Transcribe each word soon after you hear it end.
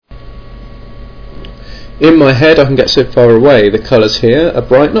In my head I can get so far away. The colours here are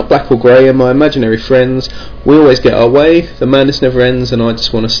bright, not black or grey, and my imaginary friends, we always get our way. The madness never ends and I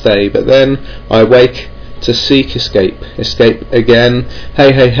just want to stay. But then I wake to seek escape again.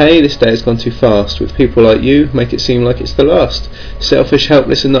 Hey, hey, hey, this day has gone too fast. With people like you, make it seem like it's the last. Selfish,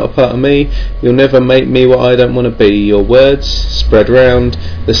 helpless and not a part of me. You'll never make me what I don't want to be. Your words spread round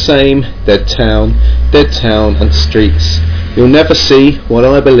the same dead town and streets. You'll never see what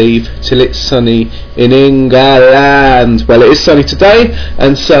I believe till it's sunny in England. Well, it is sunny today,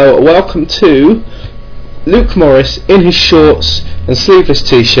 and so welcome to Luke Morris in his shorts and sleeveless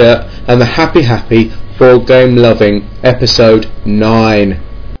t-shirt and the happy board game loving episode 9.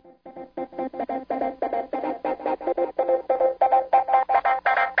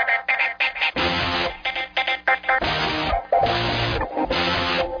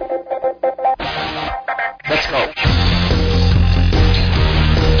 Let's go.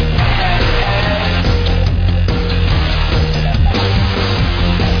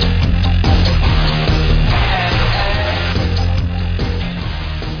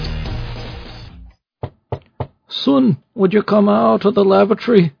 Son, would you come out of the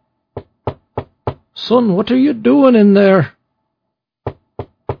lavatory? Son, what are you doing in there?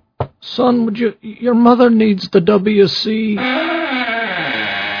 Son, your mother needs the WC.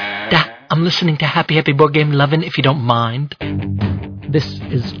 I'm listening to Happy Board Game Lovin' if you don't mind. This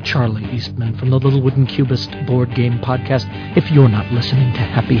is Charlie Eastman from the Little Wooden Cubist Board Game Podcast. If you're not listening to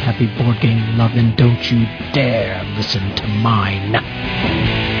Happy Board Game Lovin', don't you dare listen to mine.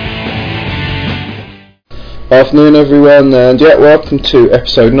 Afternoon everyone, and welcome to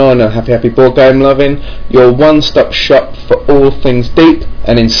episode 9 of Happy Board Game Loving, your one-stop shop for all things deep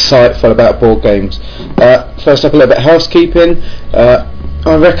and insightful about board games. First up, a little bit of housekeeping.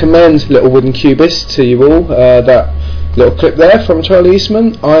 I recommend Little Wooden Cubist to you all. That little clip there from Charlie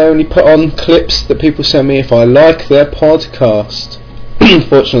Eastman, I only put on clips that people send me if I like their podcast.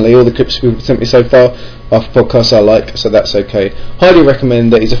 Fortunately, all the clips people sent me so far are podcasts I like, so that's okay. Highly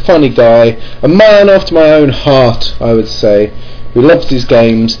recommend it. He's a funny guy, a man after my own heart, I would say, who loves his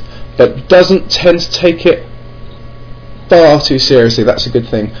games, but doesn't tend to take it far too seriously. That's a good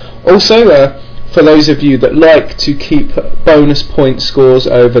thing. Also, for those of you that like to keep bonus point scores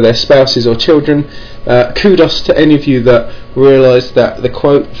over their spouses or children, kudos to any of you that realised that the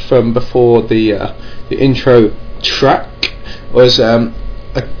quote from before the intro track was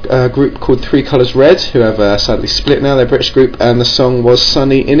a group called Three Colours Red, who have sadly split now, they're a British group, and the song was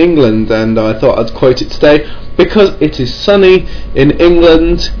Sunny in England, and I thought I'd quote it today because it is sunny in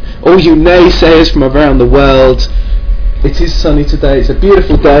England. All you naysayers from around the world, it is sunny today, it's a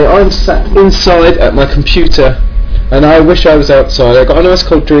beautiful day. I'm sat inside at my computer and I wish I was outside. I got a nice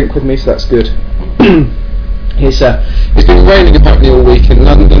cold drink with me, so that's good. It's been raining apparently all week in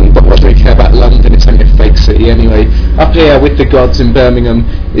London, but what do we care about London? It's only a fake city anyway. Up here with the gods in Birmingham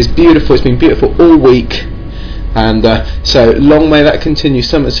is beautiful. It's been beautiful all week, and so long may that continue.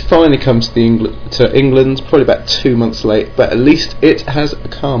 Summer's finally come to England, probably about 2 months late, but at least it has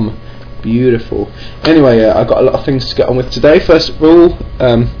come. Beautiful. Anyway, I've got a lot of things to get on with today. First of all,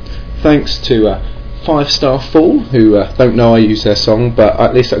 thanks to 5 Star Fool, who don't know I use their song, but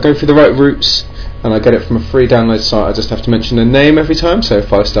at least I go through the right routes and I get it from a free download site. I just have to mention the name every time. So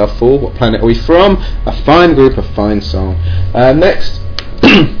 5 Star Fool, what planet are we from? A fine group, a fine song. Next,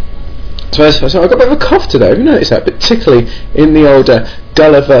 so I got a bit of a cough today. Have you noticed that? Particularly in the older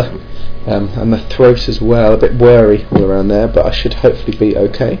Gulliver and the throat as well. A bit worry all around there, but I should hopefully be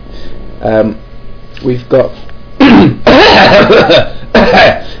okay. We've got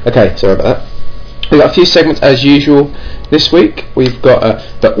okay, sorry about that. We've got a few segments as usual this week. We've got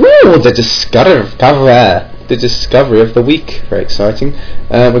the discovery of the week. Very exciting.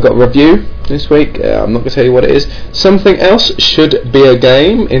 We've got a review this week. I'm not going to tell you what it is. Something else should be a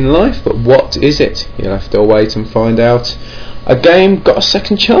game in life, but what is it? You'll have to wait and find out. A game got a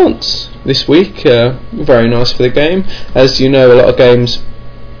second chance this week. Very nice for the game. As you know, a lot of games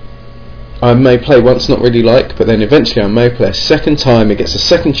I may play once, not really like, but then eventually I may play a second time. It gets a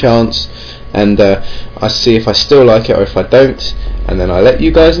second chance, and I see if I still like it or if I don't, and then I let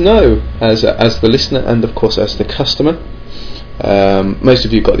you guys know as the listener and of course as the customer. Most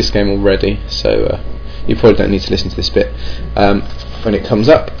of you got this game already, so you probably don't need to listen to this bit when it comes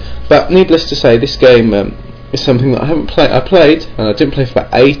up. But needless to say, this game is something that I haven't played. I played, and I didn't play for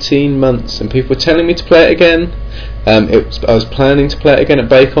about 18 months, and people were telling me to play it again. I was planning to play it again at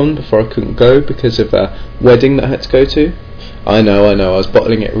Bacon before I couldn't go because of a wedding that I had to go to. I know, I was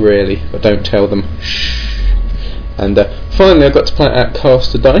bottling it really, but don't tell them. Shh. And finally I got to play it at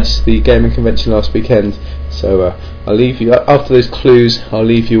Caster Dice, the gaming convention last weekend, So I'll leave you, after those clues, I'll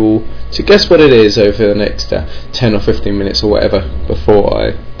leave you all to guess what it is over the next 10 or 15 minutes or whatever before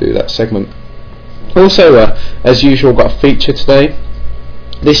I do that segment. Also, as usual, got a feature today.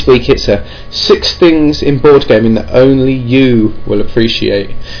 This week it's 6 things in board gaming that only you will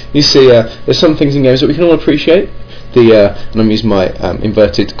appreciate. You see, there's some things in games that we can all appreciate. And I'm using my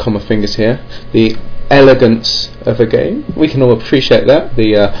inverted comma fingers here. The elegance of a game, we can all appreciate that.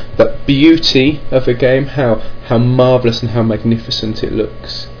 The beauty of a game, how marvellous and how magnificent it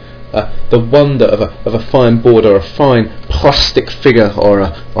looks. The wonder of a fine board or a fine plastic figure or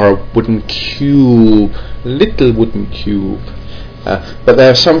a wooden cube, little wooden cube. But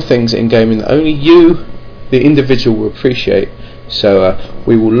there are some things in gaming that only you, the individual, will appreciate. So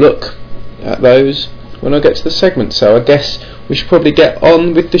we will look at those when I get to the segment. So I guess we should probably get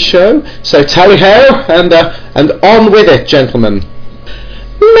on with the show. So tally ho, and on with it, gentlemen.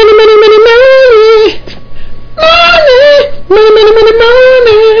 Money, money, money, money, money, money, money,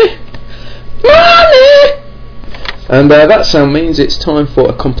 money, money. And that sound means it's time for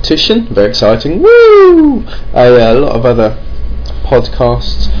a competition. Very exciting. Woo! A lot of other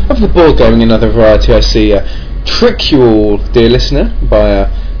podcasts of the board gaming and other variety I see trick you all, dear listener,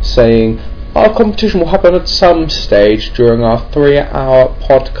 by saying our competition will happen at some stage during our 3-hour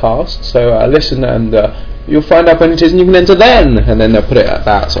podcast, so listen and you'll find out when it is and you can enter then, and then they'll put it at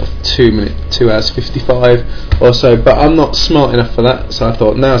about sort of 2 hours 55 or so, but I'm not smart enough for that, so I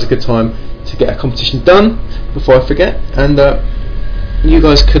thought now's a good time to get a competition done before I forget, and you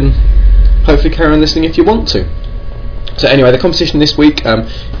guys can hopefully carry on listening if you want to. So anyway, the competition this week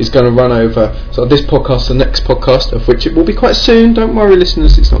is going to run over sort of this podcast and the next podcast, of which it will be quite soon. Don't worry,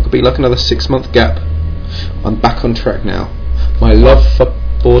 listeners, it's not going to be like another 6-month gap. I'm back on track now. My love for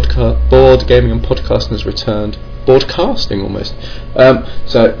board gaming and podcasting has returned. Broadcasting almost.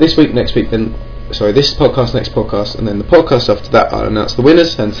 So this week, next week, then. Sorry, this podcast, next podcast, and then the podcast after that. I'll announce the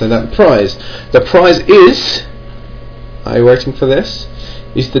winners and send out the prize. The prize is. Are you waiting for this?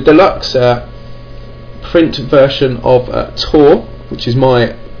 Is the deluxe print version of Tour, which is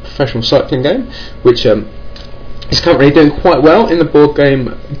my professional cycling game, which is currently doing quite well in the Board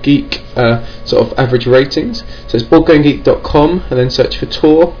Game Geek sort of average ratings. So it's boardgamegeek.com and then search for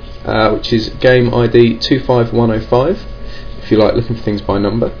Tour, which is game ID 25105, if you like looking for things by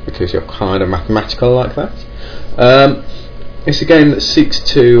number, because you're kind of mathematical like that. It's a game that seeks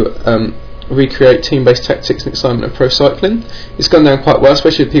to recreate team-based tactics and excitement of pro cycling. It's gone down quite well,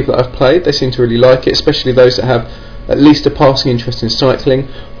 especially with people that I've played. They seem to really like it, especially those that have at least a passing interest in cycling.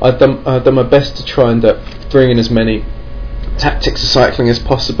 I've done my best to try and bring in as many tactics of cycling as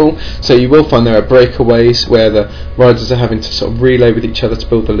possible. So you will find there are breakaways where the riders are having to sort of relay with each other to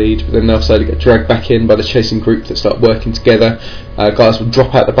build the lead, but then they'll slowly get dragged back in by the chasing group that start working together. Guys will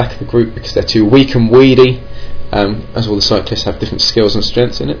drop out the back of the group because they're too weak and weedy. As all the cyclists have different skills and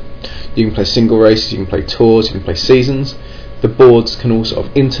strengths in it. You can play single races, you can play tours, you can play seasons. The boards can all sort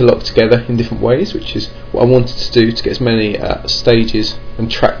of interlock together in different ways, which is what I wanted to do to get as many stages and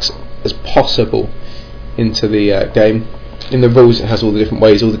tracks as possible into the game. In the rules it has all the different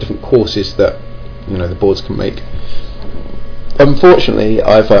ways, all the different courses that the boards can make. Unfortunately,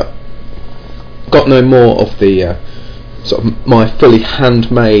 I've got no more of the sort of my fully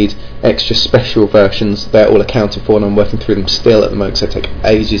handmade extra special versions. They're all accounted for and I'm working through them still at the moment because they take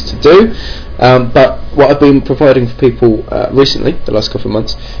ages to do, but what I've been providing for people recently, the last couple of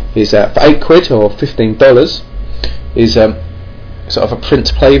months, is for £8 or $15 is sort of a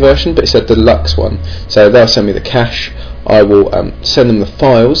print play version, but it's a deluxe one. So they'll send me the cash, I will send them the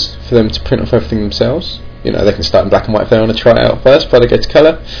files for them to print off everything themselves. They can start in black and white if they want to try it out first before they go to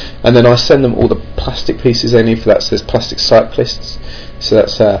colour, and then I send them all the plastic pieces they need for that. So there's plastic cyclists, so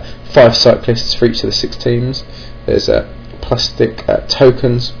that's 5 cyclists for each of the 6 teams. There's plastic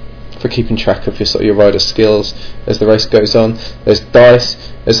tokens for keeping track of your rider skills as the race goes on. There's dice,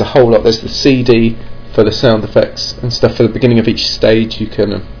 there's a whole lot. There's the CD for the sound effects and stuff for the beginning of each stage. You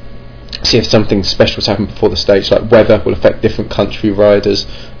can see if something special has happened before the stage, like weather will affect different country riders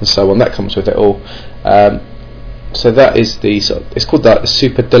and so on. That comes with it all. So that is it's called the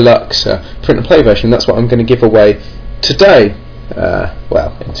Super Deluxe print and play version. That's what I'm going to give away today.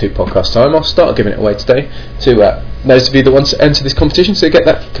 In 2 podcast time, I'll start giving it away today to those of you that want to enter this competition. So you get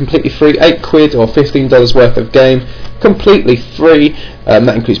that completely free, £8 or $15 worth of game, completely free.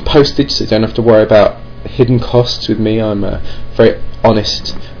 That includes postage, so you don't have to worry about hidden costs with me. I'm a very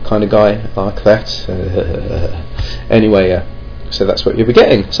honest kind of guy like that. Anyway, so that's what you'll be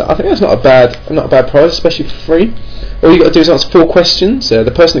getting. So I think that's not a bad prize, especially for free. All you got to do is answer 4 questions. The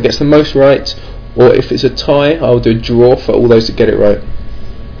person that gets the most right, or if it's a tie, I'll do a draw for all those that get it right.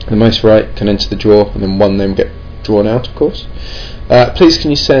 The most right can enter the draw, and then one name get drawn out, of course. Please can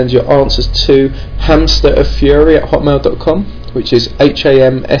you send your answers to hamsteroffury@hotmail.com, which is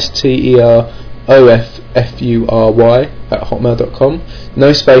HAMSTEROFFURY@hotmail.com.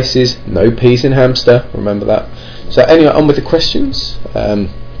 No spaces, no P's in hamster, remember that. So anyway, on with the questions. So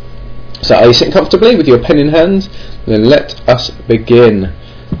are you sitting comfortably with your pen in hand? Then let us begin.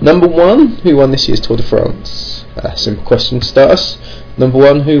 Number 1, who won this year's Tour de France? Simple question to start us. Number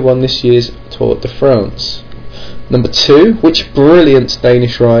 1, who won this year's Tour de France? Number 2, which brilliant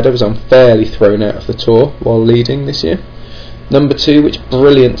Danish rider was unfairly thrown out of the Tour while leading this year? Number 2, which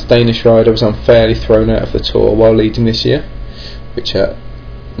brilliant Danish rider was unfairly thrown out of the Tour while leading this year? Which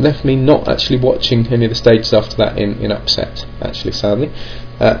left me not actually watching any of the stages after that in upset, actually, sadly.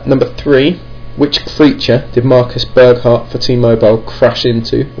 Number 3, which creature did Marcus Berghardt for T-Mobile crash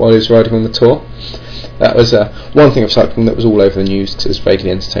into while he was riding on the Tour? That was one thing of cycling that was all over the news because it was vaguely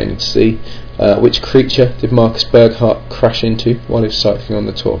entertaining to see. Which creature did Marcus Berghardt crash into while he was cycling on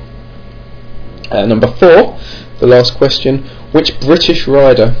the Tour? Number 4, the last question, which British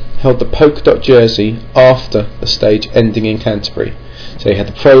rider held the polka dot jersey after the stage ending in Canterbury? So you had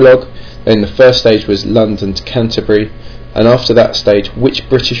the prologue, then the first stage was London to Canterbury, and after that stage, which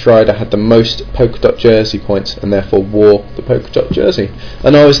British rider had the most polka dot jersey points and therefore wore the polka dot jersey?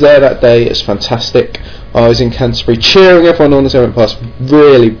 And I was there that day. It was fantastic. I was in Canterbury cheering everyone on as they went past.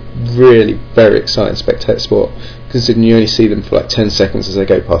 Really, really very exciting spectator sport, considering you only see them for like 10 seconds as they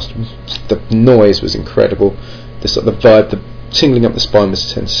go past. The noise was incredible. The vibe, the tingling up the spine was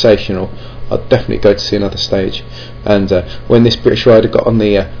sensational. I'd definitely go to see another stage. And when this British rider got on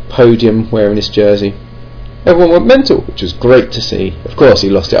the podium wearing his jersey, everyone went mental, which was great to see. Of course he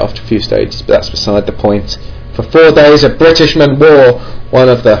lost it after a few stages, but that's beside the point. For 4 days a Britishman wore one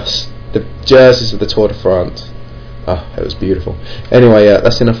of the jerseys of the Tour de France. It was beautiful. Anyway,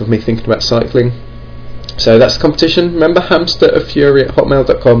 that's enough of me thinking about cycling. So that's the competition. Remember,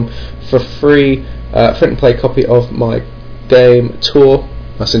 hamsteroffury@hotmail.com for a free print and play copy of my game Tour.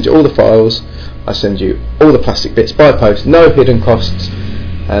 I send you all the files, I send you all the plastic bits by post, no hidden costs,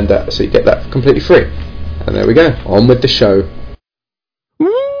 and so you get that completely free. And there we go, on with the show.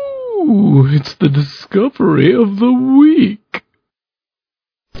 Ooh, it's the discovery of the week.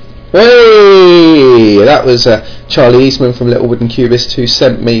 Hey, that was Charlie Eastman from Little Wooden Cubist who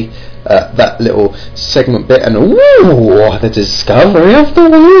sent me that little segment bit, and ooh, the discovery of the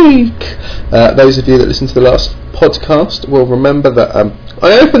week. Those of you that listened to the last podcast will remember that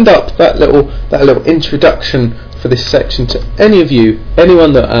I opened up that little introduction for this section to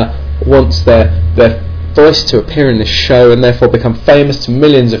anyone that wants their voice to appear in this show and therefore become famous to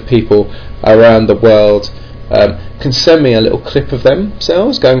millions of people around the world. Can send me a little clip of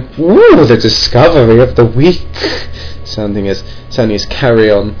themselves going, "Ooh, the discovery of the week," sounding as carry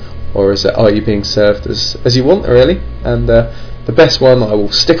on, or as are you being served as you want, really. And the best one I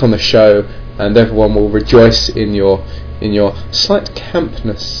will stick on the show, and everyone will rejoice in your slight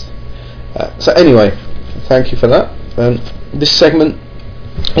campness. So anyway, thank you for that. This segment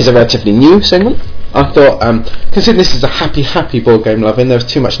is a relatively new segment. I thought, considering this is a happy board game loving, there was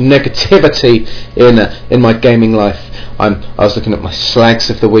too much negativity in my gaming life. I was looking at my slags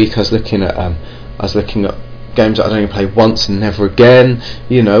of the week. I was looking at games that I'd only play once and never again.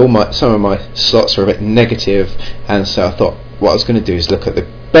 You know, some of my slots were a bit negative, and so I thought what I was going to do is look at the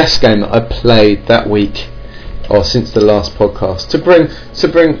best game that I played that week or since the last podcast to bring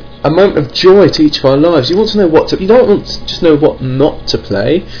a moment of joy to each of our lives. You want to know you don't want to just know what not to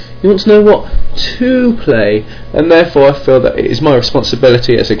play. You want to know what to play, and therefore I feel that it is my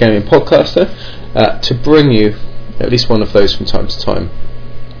responsibility as a gaming podcaster to bring you at least one of those from time to time.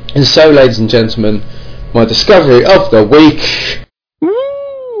 And so, ladies and gentlemen, my discovery of the week.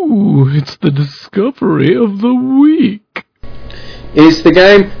 Ooh, it's the discovery of the week. Is the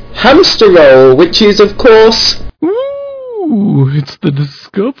game Hamster Roll, which is, of course. Ooh, it's the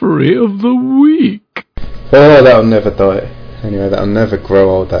discovery of the week. Oh, that'll never die. Anyway, that'll never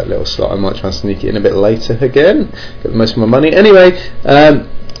grow old, that little slot. I might try and sneak it in a bit later again, get the most of my money. Anyway,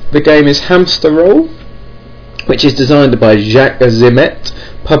 the game is Hamster Roll, which is designed by Jacques Zimet,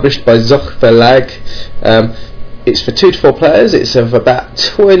 published by Zoch Verlag. It's for 2 to 4 players. It's of about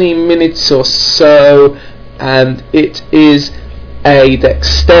 20 minutes or so, and it is a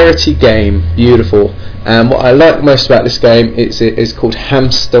dexterity game. Beautiful. And what I like most about this game is called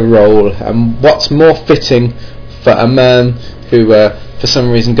Hamster Roll. And what's more fitting for a man who for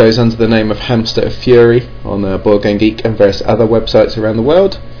some reason goes under the name of Hamster of Fury on Board Game Geek and various other websites around the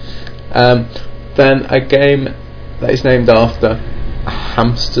world, than a game that is named after a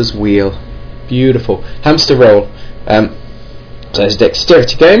hamster's wheel. Beautiful. Hamster Roll. So it's a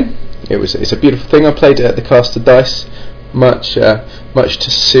dexterity game. It's a beautiful thing. I played it at the Caster Dice, much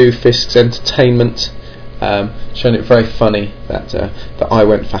to Sue Fisk's entertainment. Showing it very funny that I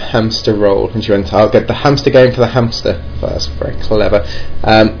went for hamster roll, and she went, "I'll get the hamster game for the hamster." Well, that's very clever.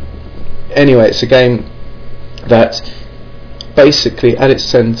 Anyway, it's a game that basically at its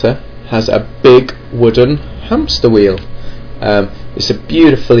centre has a big wooden hamster wheel. It's a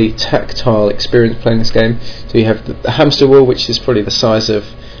beautifully tactile experience playing this game. So you have the hamster wheel, which is probably the size of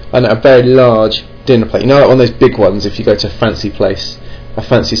a very large dinner plate. You know, like one of those big ones if you go to a fancy place, a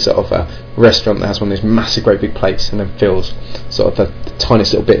fancy sort of a restaurant that has one of those massive, great big plates, and then fills sort of the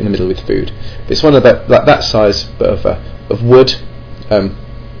tiniest little bit in the middle with food. But it's one of that size, but of wood,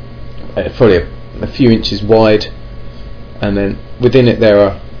 probably a few inches wide, and then within it there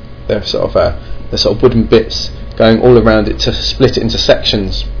are sort of wooden bits going all around it to split it into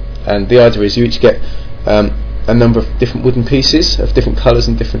sections. And the idea is you each get a number of different wooden pieces of different colours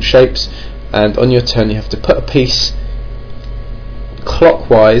and different shapes, and on your turn you have to put a piece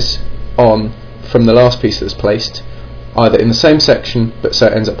clockwise on from the last piece that's placed, either in the same section but so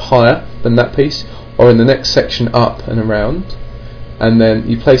it ends up higher than that piece, or in the next section up and around, and then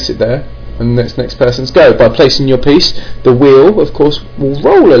you place it there, and the next person's go. By placing your piece, the wheel of course will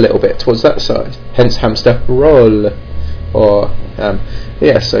roll a little bit towards that side, hence hamster roll, or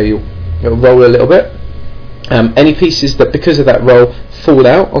so it'll roll a little bit. Any pieces that, because of that roll, fall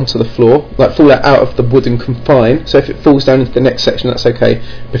out onto the floor, like fall out of the wooden confine, so if it falls down into the next section, that's okay.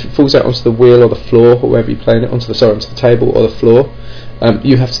 But if it falls out onto the wheel or the floor, or wherever you're playing it, onto the table or the floor,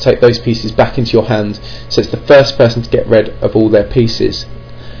 you have to take those pieces back into your hand. So it's the first person to get rid of all their pieces.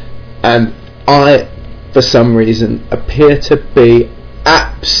 And I, for some reason, appear to be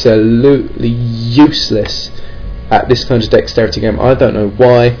absolutely useless at this kind of dexterity game. I don't know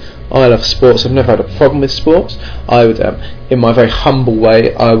why. I love sports. I've never had a problem with sports. I would, in my very humble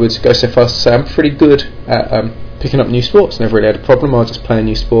way, I would go so far as to say I'm pretty good at picking up new sports. Never really had a problem. I'll just play a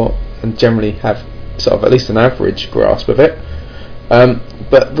new sport and generally have sort of at least an average grasp of it.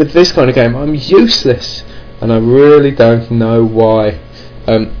 But with this kind of game, I'm useless, and I really don't know why.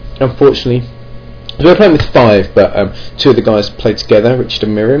 Unfortunately, we were playing with 5, but 2 of the guys played together, Richard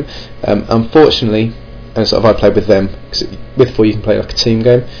and Miriam. Unfortunately, and sort of I played with them, because with 4 you can play like a team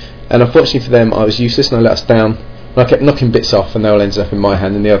game, and unfortunately for them I was useless and I let us down, and I kept knocking bits off and they all ended up in my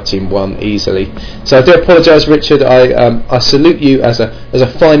hand, and the other team won easily. So I do apologise, Richard. I salute you as a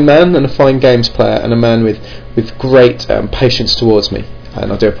fine man and a fine games player, and a man with great patience towards me,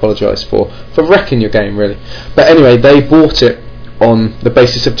 and I do apologise for wrecking your game really. But anyway, they bought it on the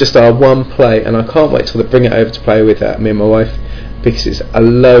basis of just our one play, and I can't wait till they bring it over to play with me and my wife, because it's a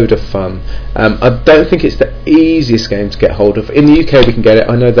load of fun. I don't think it's the easiest game to get hold of. In the UK we can get it.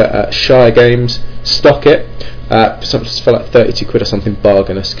 I know that Shire Games stock it, sometimes for like 32 quid or something,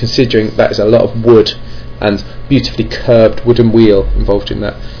 bargainous, considering that is a lot of wood and beautifully curved wooden wheel involved in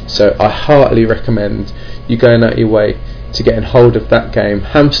that. So I heartily recommend you going out your way to getting hold of that game.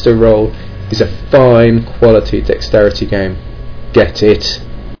 Hamster Roll is a fine quality dexterity game. Get it.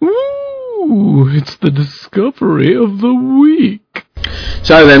 Ooh, it's the discovery of the week.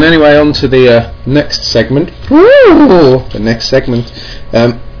 So then, anyway, on to the next segment. Ooh, the next segment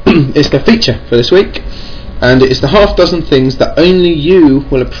is the feature for this week, and it is the half dozen things that only you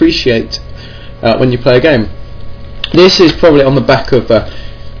will appreciate when you play a game. This is probably on the back of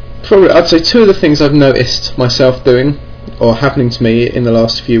I'd say 2 of the things I've noticed myself doing or happening to me in the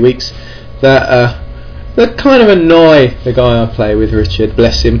last few weeks that kind of annoy the guy I play with, Richard.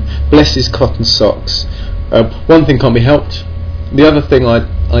 Bless him, bless his cotton socks. One thing can't be helped. The other thing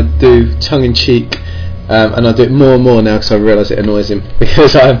I do tongue in cheek, and I do it more and more now because I realise it annoys him,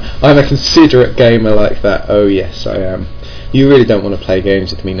 because I'm a considerate gamer like that. Oh yes, I am. You really don't want to play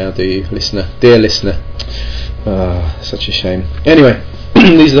games with me now, do you, listener? Dear listener. Such a shame. Anyway,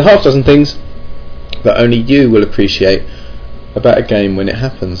 these are the half dozen things that only you will appreciate about a game when it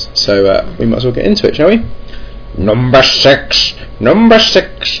happens. So we might as well get into it, shall we? Number 6.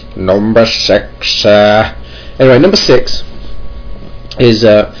 Anyway, number 6 is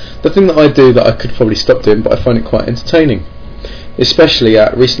the thing that I do that I could probably stop doing, but I find it quite entertaining. Especially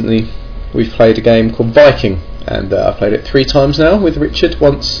recently we've played a game called Viking, and I've played it 3 times now with Richard,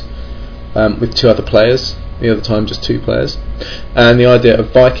 once with 2 other players, the other time just 2 players. And the idea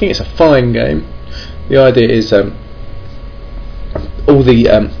of Viking, it's a fine game. The idea is all the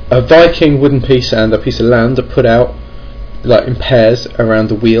a Viking wooden piece and a piece of land are put out like in pairs around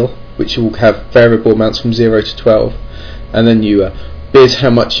the wheel, which will have variable amounts from 0 to 12, and then you bid how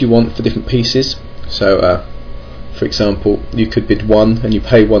much you want for different pieces. So for example, you could bid 1 and you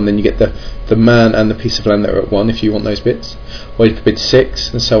pay 1, then you get the man and the piece of land that are at 1 if you want those bits, or you could bid 6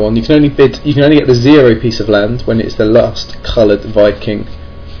 and so on. You can only get the 0 piece of land when it's the last coloured Viking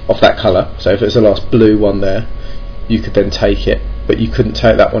of that colour. So if it's the last blue one there, you could then take it, but you couldn't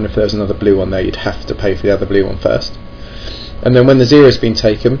take that one if there was another blue one there. You'd have to pay for the other blue one first. And then when the 0's been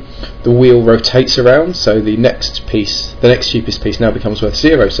taken, the wheel rotates around, so the next cheapest piece now becomes worth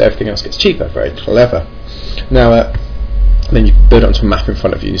 0, so everything else gets cheaper. Very clever. Now, then you build it onto a map in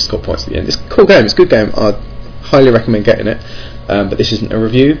front of you, and you score points at the end. It's a cool game, it's a good game. I'd highly recommend getting it, but this isn't a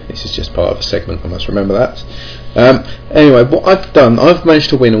review, this is just part of a segment, I must remember that. Anyway, what I've done, I've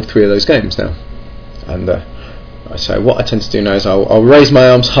managed to win all 3 of those games now. And so what I tend to do now is I'll raise my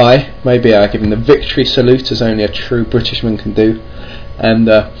arms high, maybe I give him the victory salute as only a true Britishman can do, and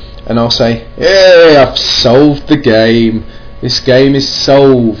I'll say, "Hey, I've solved the game. This game is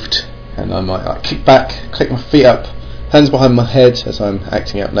solved." And I might kick back, click my feet up, hands behind my head as I'm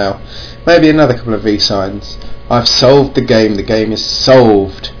acting out now. Maybe another couple of V signs. I've solved the game is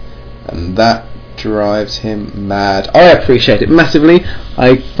solved, and that drives him mad. I appreciate it massively.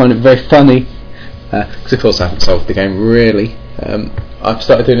 I find it very funny. Because of course I haven't solved the game really. I've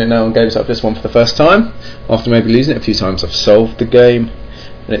started doing it now on games that I've just won for the first time. After maybe losing it a few times, I've solved the game,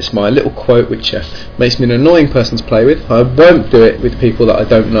 and it's my little quote which makes me an annoying person to play with. I won't do it with people that I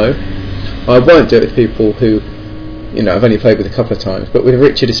don't know. I won't do it with people who, I've only played with a couple of times. But with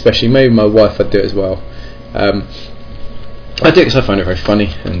Richard especially, maybe my wife, I'd do it as well. I do it because I find it very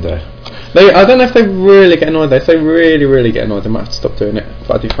funny, and I don't know if they really get annoyed though. If they really, really get annoyed, they might have to stop doing it,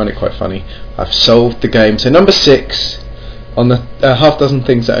 but I do find it quite funny. I've solved the game. So number 6 on the half dozen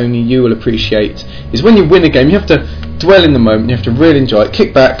things that only you will appreciate is when you win a game, you have to dwell in the moment, you have to really enjoy it,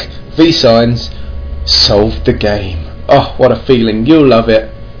 kick back, V signs, solve the game. Oh, what a feeling, you'll love it.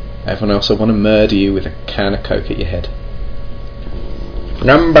 Everyone else will want to murder you with a can of Coke at your head.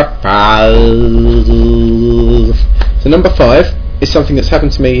 Number 5. So number 5 is something that's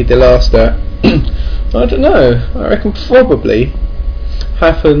happened to me the last, I don't know, I reckon probably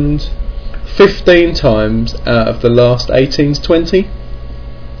happened 15 times out of the last 18 to 20.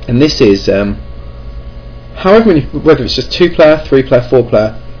 And this is, however many, whether it's just 2-player, 3-player,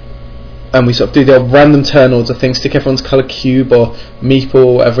 4-player, and we sort of do the old random turn order thing, stick everyone's colour cube or meeple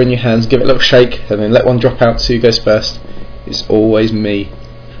or whatever in your hands, give it a little shake, and then let one drop out, so who goes first. It's always me.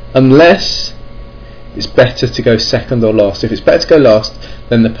 Unless it's better to go second or last. If it's better to go last,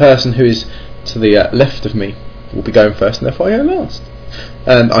 then the person who is to the left of me will be going first, and therefore I go last.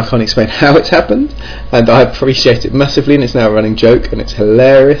 And I can't explain how it's happened, and I appreciate it massively, and it's now a running joke, and it's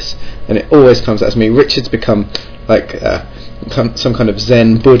hilarious, and it always comes out as me. Richard's become like some kind of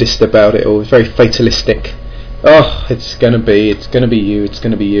Zen Buddhist about it, or very fatalistic. Oh, it's gonna be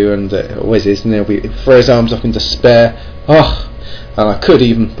you, and it always is, and he'll be throw his arms up in despair. Oh, and I could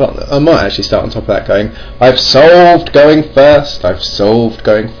even, but I might actually start on top of that going, I've solved going first. I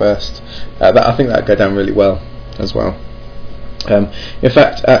think that'd go down really well as well. In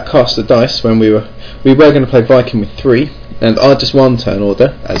fact, at Cast the Dice, when we were going to play Viking with 3, and I just won turn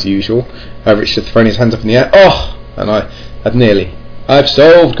order as usual. Richard throwing his hands up in the air. Oh, and I've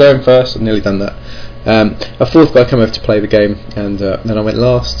solved going first. I've nearly done that. A 4th guy came over to play the game, and then I went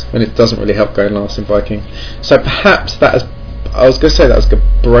last, and it doesn't really help going last in Viking. So perhaps I was going to say that was going to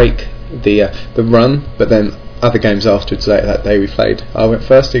break the run, but then other games afterwards that day we played, I went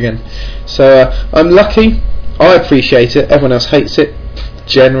first again. So I'm lucky, I appreciate it, everyone else hates it,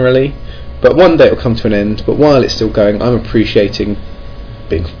 generally, but one day it'll come to an end, but while it's still going, I'm appreciating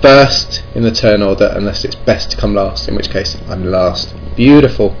being first in the turn order, unless it's best to come last, in which case I'm last.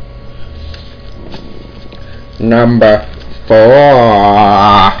 Beautiful. Number 4.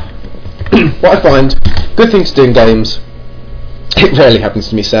 What I find, good thing to do in games, it rarely happens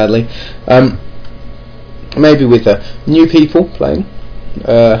to me sadly, maybe with new people playing,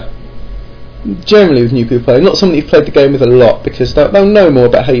 generally with new people playing, not someone you've played the game with a lot, because they'll know more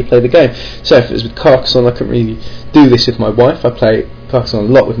about how you play the game. So if it was with Carcassonne, I couldn't really do this with my wife. I play Carcassonne a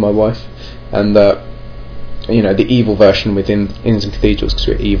lot with my wife, and the evil version within Inns and Cathedrals, because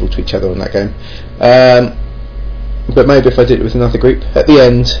we're evil to each other in that game. But maybe if I did it with another group at the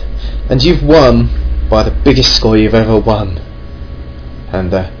end, and you've won by the biggest score you've ever won,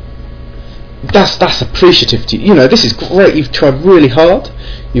 and that's appreciative to you. This is great, you've tried really hard,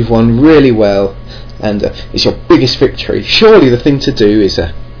 you've won really well, and it's your biggest victory. Surely the thing to do is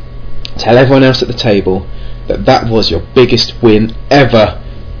tell everyone else at the table that was your biggest win ever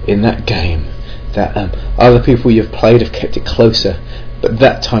in that game, that other people you've played have kept it closer, but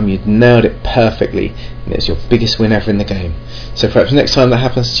that time you'd nailed it perfectly, and it's your biggest win ever in the game. So perhaps next time that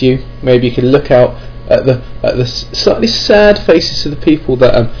happens to you, maybe you could look out at the slightly sad faces of the people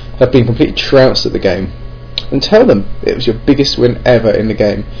that have been completely trounced at the game, and tell them it was your biggest win ever in the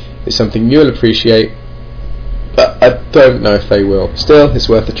game. It's something you'll appreciate, but I don't know if they will. Still, it's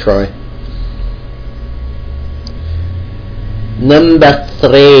worth a try. Number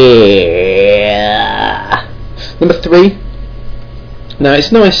 3. Now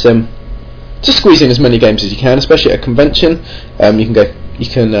it's nice to squeeze in as many games as you can, especially at a convention. You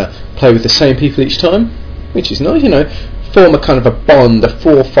can play with the same people each time, which is nice. Form a kind of a bond, a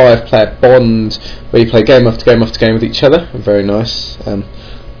 4 or 5 player bond, where you play game after game after game with each other. Very nice.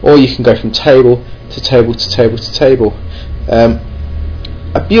 Or you can go from table to table to table to table.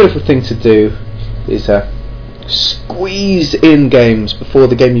 A beautiful thing to do is squeeze in games before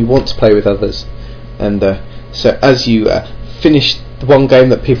the game you want to play with others, and so as you finish the one game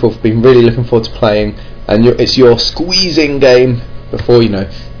that people have been really looking forward to playing, and it's your squeezing game before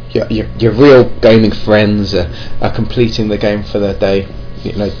your real gaming friends are completing the game for the day,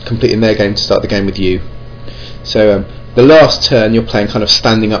 completing their game to start the game with you. So the last turn you're playing kind of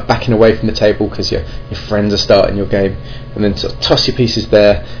standing up, backing away from the table because your friends are starting your game, and then sort of toss your pieces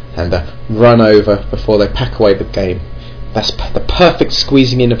there and run over before they pack away the game. That's the perfect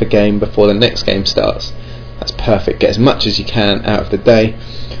squeezing in of a game before the next game starts. That's perfect. Get as much as you can out of the day.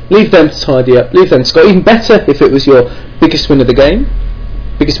 Leave them to tidy up, leave them to score. Even better if it was your biggest win of the game,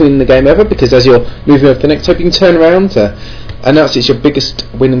 biggest win in the game ever, because as you're moving over to the next table, you can turn around, announce it's your biggest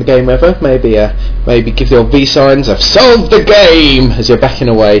win in the game ever. Maybe give the old V signs of "solved the game" as you're backing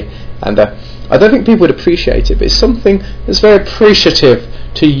away. And I don't think people would appreciate it, but it's something that's very appreciative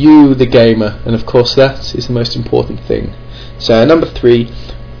to you, the gamer, and of course that is the most important thing. So number 3,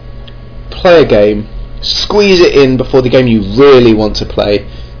 play a game, squeeze it in before the game you really want to play,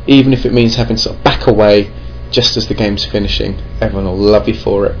 even if it means having to sort of back away just as the game's finishing. Everyone will love you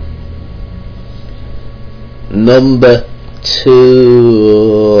for it. Number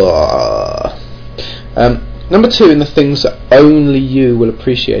 2. Number 2 in the things that only you will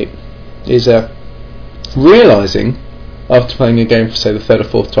appreciate is realising, after playing a game for say the 3rd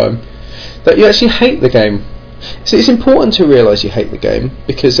or 4th time, that you actually hate the game. So it's important to realise you hate the game,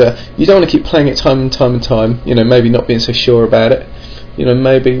 because you don't want to keep playing it time and time and time, maybe not being so sure about it.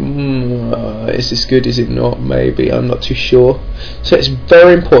 Maybe is this good, is it not, maybe I'm not too sure. So it's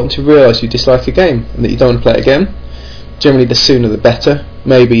very important to realise you dislike a game and that you don't want to play it again. Generally the sooner the better.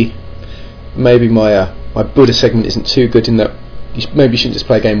 Maybe my Buddha segment isn't too good in that maybe you shouldn't just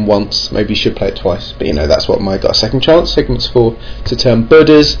play a game once, maybe you should play it twice, but that's what my Got a Second Chance segment's for, to turn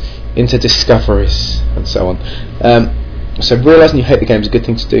Buddhas into discoveries and so on. So realising you hate the game is a good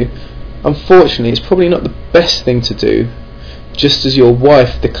thing to do. Unfortunately, it's probably not the best thing to do, just as your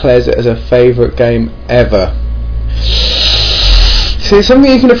wife declares it as her favourite game ever. So it's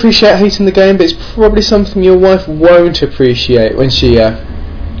something you can appreciate, hating the game, but it's probably something your wife won't appreciate when she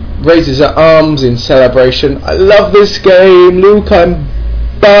raises her arms in celebration. I love this game, Luke, I'm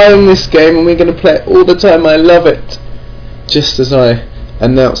buying this game and we're going to play it all the time, I love it. Just as I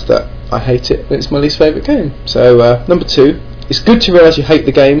announced that I hate it and it's my least favourite game. So number 2, it's good to realise you hate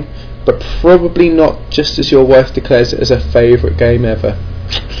the game, but probably not just as your wife declares it as her favourite game ever.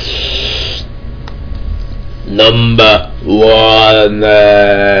 Number 1.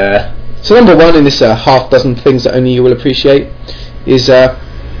 So number 1 in this half dozen things that only you will appreciate is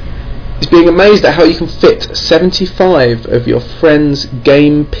being amazed at how you can fit 75 of your friends'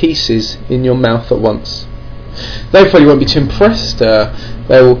 game pieces in your mouth at once. They probably won't be too impressed. Their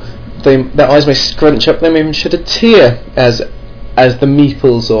eyes may scrunch up, they may even shed a tear as the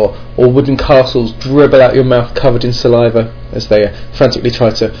meeples or wooden castles dribble out your mouth covered in saliva as they frantically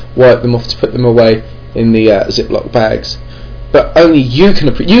try to wipe them off to put them away in the Ziploc bags. But only you can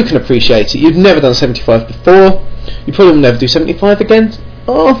appreciate it. You've never done 75 before. You probably will never do 75 again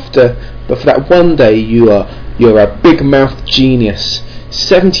after. But for that one day, you're a big mouth genius.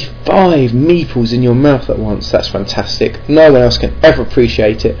 75 meeples in your mouth at once. That's fantastic. No one else can ever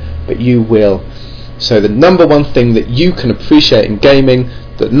appreciate it, but you will. So the number 1 thing that you can appreciate in gaming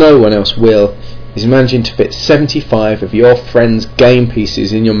that no one else will is managing to fit 75 of your friends' game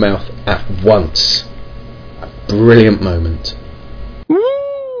pieces in your mouth at once. A brilliant moment.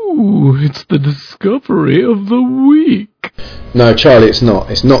 Ooh, it's the discovery of the week. No, Charlie, it's not.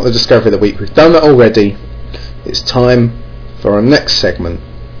 It's not the discovery of the week. We've done that already. It's time for our next segment.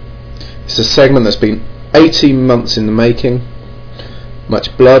 It's a segment that's been 18 months in the making.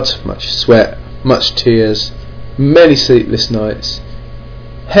 Much blood, much sweat, much tears, many sleepless nights,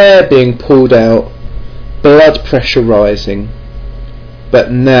 hair being pulled out, blood pressure rising.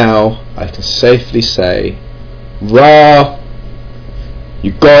 But now I can safely say, rah,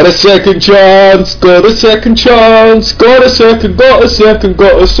 You got a second chance, got a second chance, got a second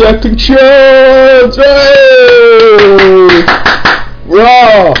chance. Hey!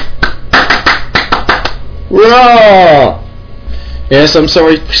 Raw! Raw! Yes, I'm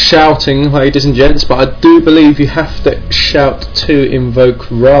sorry for shouting, ladies and gents, but I do believe you have to shout to invoke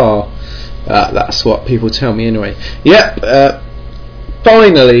Ra. That's what people tell me anyway. Yep,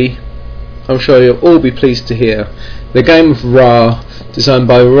 finally, I'm sure you'll all be pleased to hear, the game of Ra, designed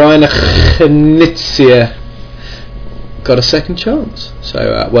by Reiner Knizia, got a second chance.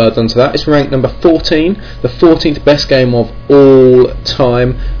 So well done to that. It's ranked number 14, the 14th best game of all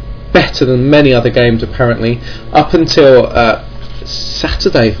time, better than many other games apparently, up until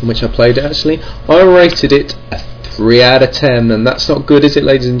Saturday, on which I played it actually. I rated it a 3 out of 10, and that's not good, is it,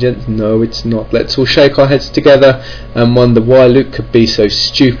 ladies and gents? No, it's not. Let's all shake our heads together and wonder why Luke could be so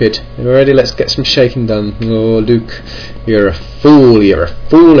stupid. Already, let's get some shaking done. Oh, Luke, you're a fool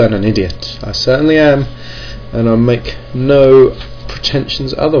and an idiot. I certainly am, and I make no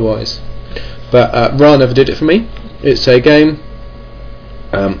pretensions otherwise. But Ra never did it for me. It's a game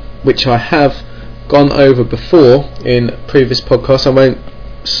which I have gone over before in previous podcasts. I won't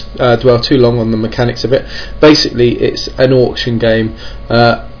dwell too long on the mechanics of it. Basically, it's an auction game.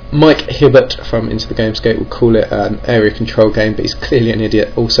 Mike Hibbert from Into the Gamescape would call it an area control game, but he's clearly an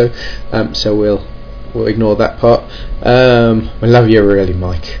idiot also, so we'll ignore that part. We love you really,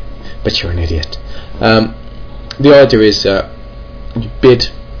 Mike, but you're an idiot. The idea is you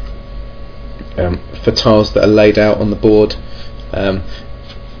bid for tiles that are laid out on the board,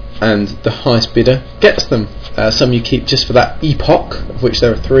 and the highest bidder gets them. Some you keep just for that epoch, of which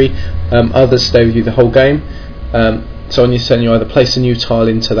there are 3. Others stay with you the whole game. So on your turn, you either place a new tile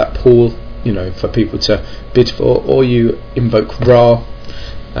into that pool, for people to bid for, or you invoke Ra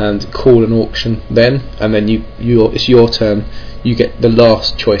and call an auction then, and then it's your turn. You get the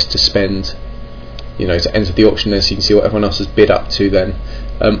last choice to spend, to enter the auction then, so you can see what everyone else has bid up to then.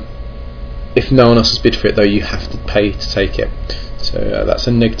 If no one else has bid for it though, you have to pay to take it. So that's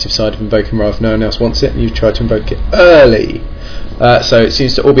a negative side of invoking Ra. If no one else wants it, and you've tried to invoke it early. So it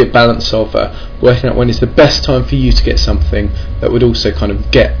seems to all be a balance of working out when is the best time for you to get something that would also kind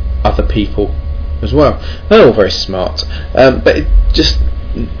of get other people as well. They're all very smart, but it just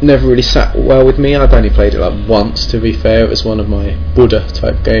never really sat well with me. I'd only played it like once, to be fair. It was one of my Buddha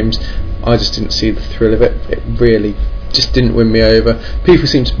type games. I just didn't see the thrill of it. It really just didn't win me over. People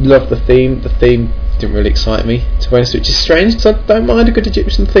seem to love the theme. The theme didn't really excite me, to be honest, which is strange because I don't mind a good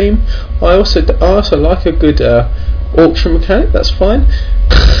Egyptian theme. I also like a good auction mechanic. That's fine.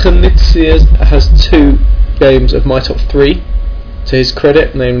 Knizia has 2 games of my top 3 to his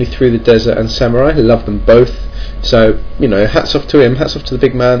credit, namely Through the Desert and Samurai. I love them both. So hats off to him. Hats off to the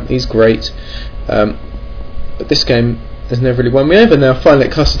big man. He's great. But this game has never really won me over. Now finally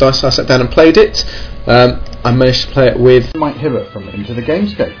at Cast of Dice I sat down and played it. I managed to play it with Mike Hibbert from Into the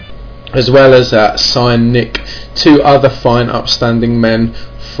Gamescape, as well as Sion Nick, 2 other fine upstanding men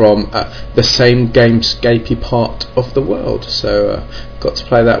from the same gamescapey part of the world. So got to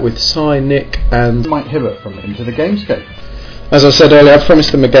play that with Sion Nick and Mike Hibbert from Into the Gamescape. As I said earlier, I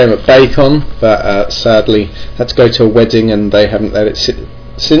promised them a game at Bacon, but sadly had to go to a wedding and they haven't let it sit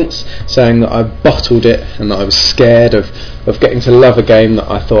since, saying that I bottled it and that I was scared of getting to love a game that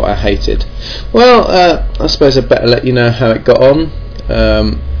I thought I hated. Well, I suppose I'd better let you know how it got on.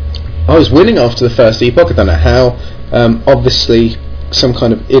 I was winning after the first epoch. I don't know how. Obviously some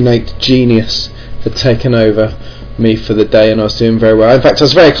kind of innate genius had taken over me for the day and I was doing very well. In fact, I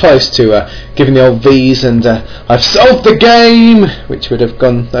was very close to giving the old V's and I've solved the game, which would have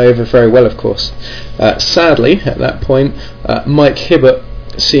gone over very well, of course. Sadly, at that point, Mike Hibbert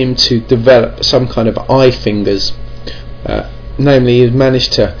seemed to develop some kind of eye fingers. Namely, he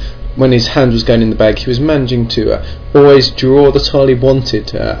managed to, when his hand was going in the bag, he was managing to always draw the tile he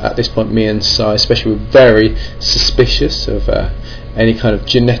wanted. At this point, me and Si especially were very suspicious of any kind of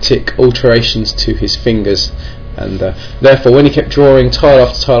genetic alterations to his fingers, and therefore when he kept drawing tile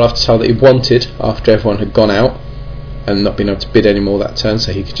after tile after tile that he wanted after everyone had gone out and not been able to bid anymore that turn,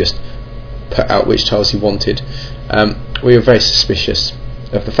 so he could just put out which tiles he wanted, we were very suspicious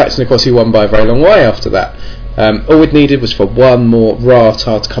of the facts, and of course he won by a very long way after that. All it needed was for one more Ra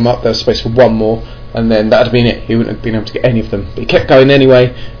tile to come up. There was space for one more, and then that would have been it. He wouldn't have been able to get any of them, but he kept going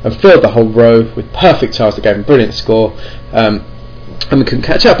anyway and filled the whole row with perfect tiles that gave him a brilliant score, and we couldn't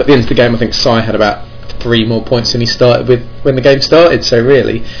catch up. At the end of the game, I think Si had about 3 more points than he started with when the game started, so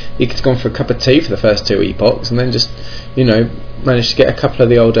really he could have gone for a cup of tea for the first 2 epochs and then just managed to get a couple of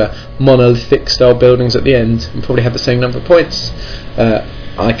the older monolithic style buildings at the end and probably had the same number of points.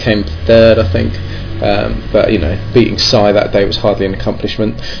 I came 3rd, I think. But beating Sai that day was hardly an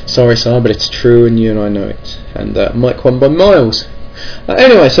accomplishment. Sorry, Sai, but it's true, and you and I know it. And Mike won by miles.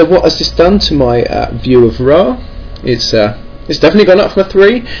 Anyway, so what has this done to my view of Ra? It's definitely gone up from a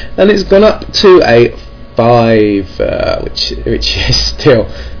 3, and it's gone up to a 5, which is still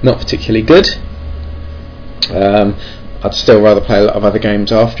not particularly good. I'd still rather play a lot of other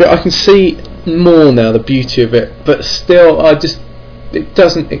games after it. I can see more now the beauty of it, but still, it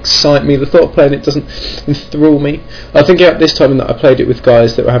doesn't excite me. The thought of playing it doesn't enthrall me. I think at this time that I played it with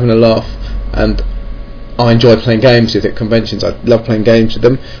guys that were having a laugh, and I enjoy playing games with it. Conventions, I love playing games with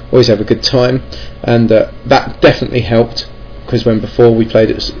them. Always have a good time, and that definitely helped. Because when before we played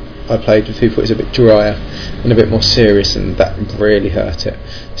it, I played with people, it was a bit drier and a bit more serious, and that really hurt it.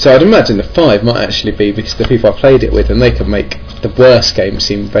 So I'd imagine the 5 might actually be because the people I played it with, and they could make the worst game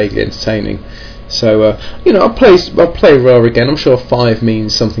seem vaguely entertaining. So I'll play Ra again. I'm sure 5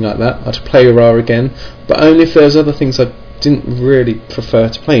 means something like that. I'd play Ra again, but only if there's other things I didn't really prefer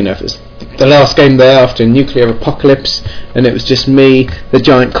to play. If it's the last game there after a nuclear apocalypse, and it was just me, the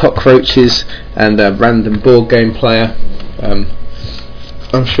giant cockroaches, and a random board game player,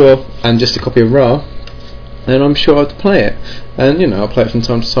 I'm sure, and just a copy of Ra, then I'm sure I'd play it. And I'll play it from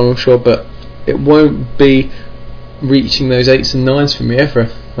time to time, I'm sure, but it won't be reaching those 8s and 9s for me ever,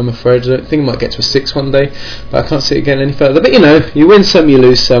 I'm afraid. I don't think I might get to a 6 one day, but I can't see it getting any further. But you win some, you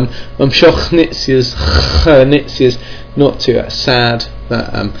lose some. I'm sure Knizia's not too sad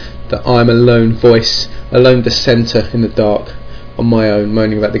that I'm a lone voice, a lone dissenter in the dark on my own,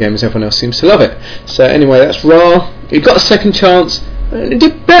 moaning about the game as everyone else seems to love it. So anyway, that's Ra. It got a second chance, and it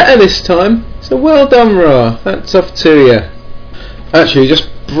did better this time. So well done, Ra. That's off to you. Actually, just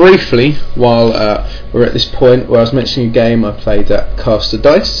briefly, while we're at this point where I was mentioning a game I played at Caster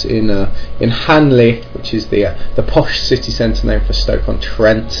Dice in Hanley, which is the posh city centre name for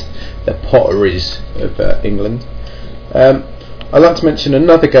Stoke-on-Trent, the Potteries of England. I'd like to mention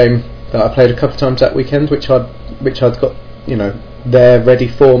another game that I played a couple of times that weekend, which I'd got there ready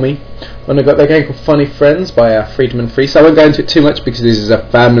for me. And I got their game called Funny Friends by Freedom and Free. So I won't go into it too much because this is a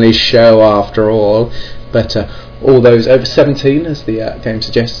family show after all. But all those over 17, as the game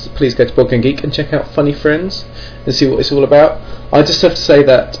suggests, please go to Board Game Geek and check out Funny Friends and see what it's all about. I just have to say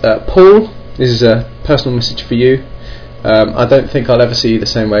that Paul, this is a personal message for you. I don't think I'll ever see you the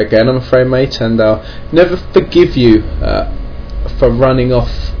same way again, I'm afraid, mate, and I'll never forgive you for running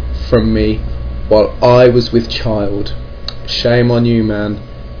off from me while I was with child. Shame on you, man.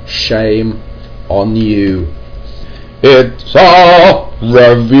 Shame on you. It's a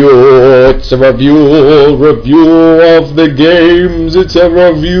review. It's a review of the games. It's a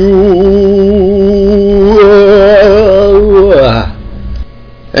review.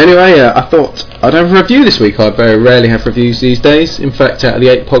 Anyway, I thought I'd have a review this week. I very rarely have reviews these days. In fact, out of the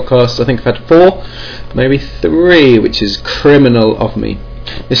 8 podcasts, I think I've had 4, maybe 3, which is criminal of me.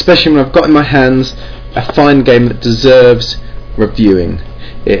 Especially when I've got in my hands a fine game that deserves reviewing.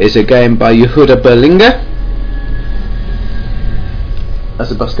 It is a game by Yehuda Berlinger. As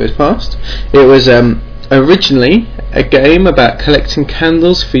the bus goes past, it was originally a game about collecting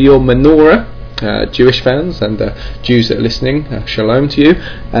candles for your menorah. Jewish fans and Jews that are listening, shalom to you.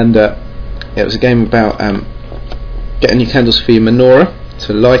 And it was a game about getting your candles for your menorah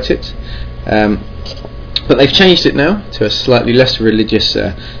to light it. But they've changed it now to a slightly less religious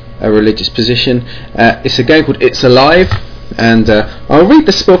position. It's a game called It's Alive, and I'll read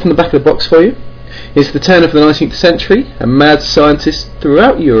the spell from the back of the box for you. It's the turn of the 19th century, and mad scientists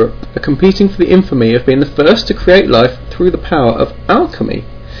throughout Europe are competing for the infamy of being the first to create life through the power of alchemy.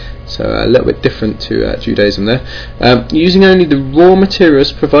 So a little bit different to Judaism there. Using only the raw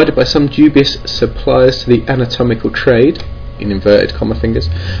materials provided by some dubious suppliers to the anatomical trade, in inverted comma fingers,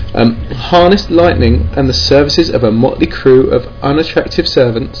 harnessed lightning and the services of a motley crew of unattractive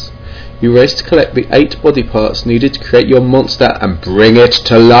servants, you race to collect the 8 body parts needed to create your monster and bring it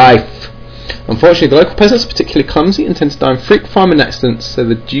to life. Unfortunately, the local peasants are particularly clumsy and tend to die in freak farming accidents, so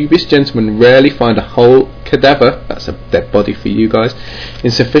the dubious gentlemen rarely find a whole cadaver, that's a dead body for you guys,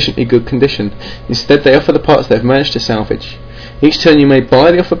 in sufficiently good condition. Instead, they offer the parts they've managed to salvage. Each turn you may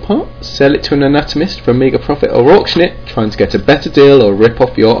buy the offered part, sell it to an anatomist for a meagre profit, or auction it, trying to get a better deal or rip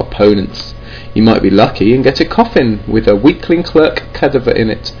off your opponents. You might be lucky and get a coffin with a weakling clerk cadaver in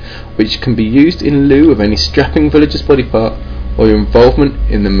it, which can be used in lieu of any strapping villager's body part, or your involvement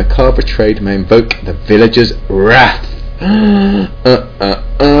in the macabre trade may invoke the villager's wrath.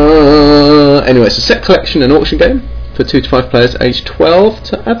 Anyway, it's a set collection and auction game for 2 to 5 players aged 12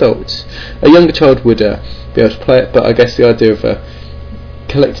 to adults. A younger child would be able to play it, but I guess the idea of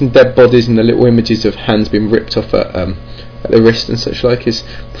collecting dead bodies and the little images of hands being ripped off at at the wrist and such like is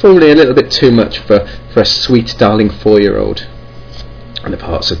probably a little bit too much for a sweet darling 4-year-old. And the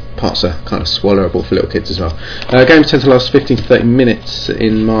parts are kind of swallowable for little kids as well. Games tend to last 15 to 30 minutes.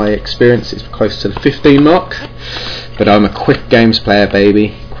 In my experience, it's close to the 15 mark. But I'm a quick games player,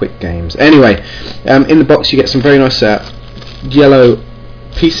 baby. Quick games. Anyway, in the box you get some very nice yellow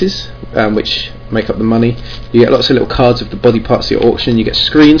pieces, which make up the money. You get lots of little cards of the body parts of your auction. You get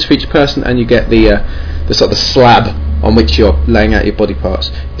screens for each person, and you get the sort of the slab on which you're laying out your body parts.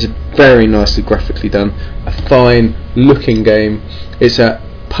 It's very nicely graphically done. A fine looking game. It's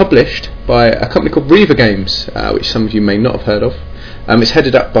published by a company called Reaver Games, which some of you may not have heard of. It's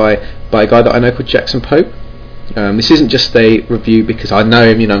headed up by a guy that I know called Jackson Pope. This isn't just a review because I know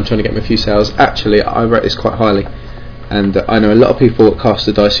him, I'm trying to get him a few sales. Actually, I rate this quite highly, and I know a lot of people at Cast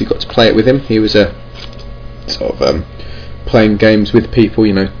the Dice who got to play it with him. He was sort of playing games with people,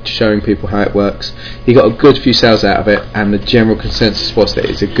 showing people how it works. He got a good few sales out of it, and the general consensus was that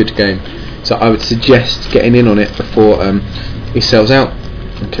it's a good game. So I would suggest getting in on it before he sells out,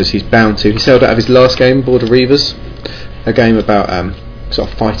 because he's bound to. He sold out of his last game, Border Reavers, a game about sort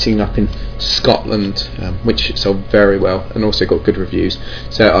of fighting up in Scotland, which sold very well and also got good reviews.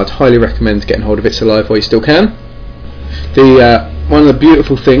 So I'd highly recommend getting hold of It's Alive while you still can. One of the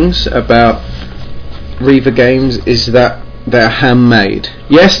beautiful things about Reaver Games is that they're handmade.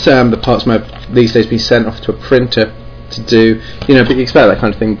 Yes, the parts may these days be sent off to a printer to do, but you expect that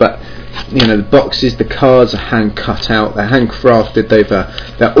kind of thing. But the boxes, the cards are hand cut out, they're handcrafted.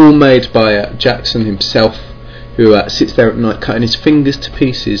 They're all made by Jackson himself, who sits there at night cutting his fingers to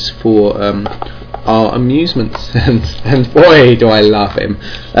pieces for our amusement, and boy do I love him.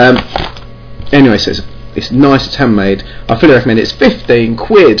 Anyway, so it's nice, it's handmade. I fully recommend it. It's 15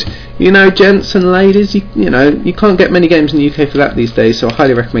 quid. Gents and ladies, you can't get many games in the UK for that these days, so I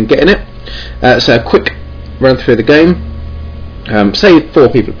highly recommend getting it. So a quick run through the game. Say 4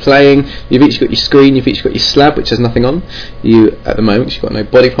 people playing. You've each got your screen, you've each got your slab, which has nothing on. At the moment, you've got no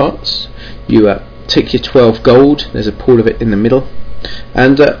body parts. You take your 12 gold, there's a pool of it in the middle,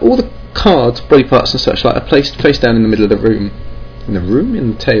 and all the cards, body parts and such like are placed face down in the middle of the room.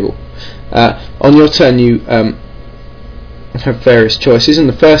 In the table. On your turn you have various choices. In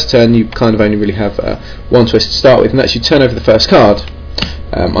the first turn you kind of only really have one choice to start with, and that's you turn over the first card.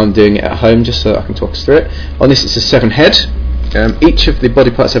 I'm doing it at home just so I can talk us through it. On this it's a 7 head. Each of the body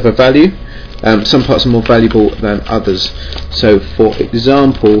parts have a value. Some parts are more valuable than others. So for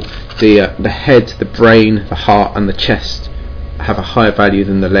example, the head, the brain, the heart and the chest have a higher value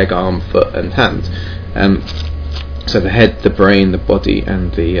than the leg, arm, foot and hand. So the head, the brain, the body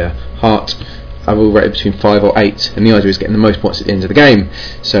and the heart are all rated between 5 or 8, and the idea is getting the most points at the end of the game.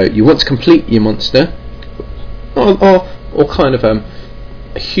 So you want to complete your monster, or kind of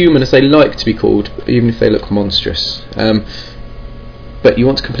human as they like to be called, even if they look monstrous. But you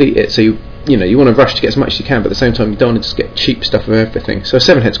want to complete it, so you want to rush to get as much as you can, but at the same time you don't want to just get cheap stuff of everything. So a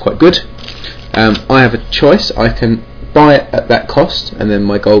 7 head's quite good. I have a choice. I can buy it at that cost, and then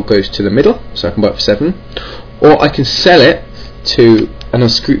my gold goes to the middle, so I can buy it for 7. Or I can sell it to an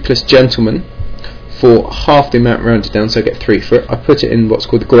unscrupulous gentleman for half the amount rounded down, so I get 3 for it. I put it in what's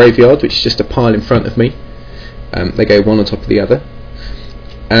called the graveyard, which is just a pile in front of me. They go one on top of the other,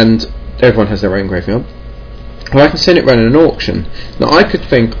 and everyone has their own graveyard. Or I can send it round in an auction. Now I could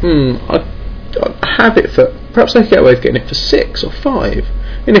think, I'd have it for, perhaps I could get away with getting it for 6 or 5,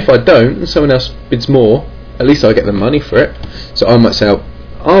 and if I don't and someone else bids more, at least I get the money for it. So I might say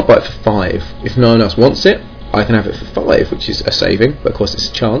I'll buy it for 5. If no one else wants it, I can have it for 5, which is a saving, but of course it's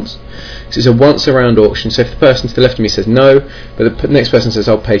a chance. So it's a once around auction, so if the person to the left of me says no, but the next person says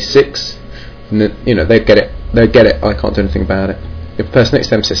I'll pay 6, then, they get it, I can't do anything about it. If the person next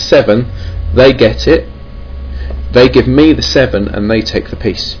to them says 7, they get it, they give me the 7 and they take the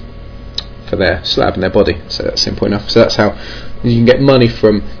piece for their slab and their body. So that's simple enough. So that's how you can get money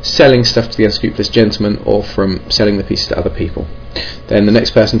from selling stuff to the unscrupulous gentleman, or from selling the pieces to other people. Then the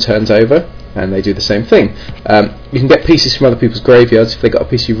next person turns over and they do the same thing. You can get pieces from other people's graveyards if they got a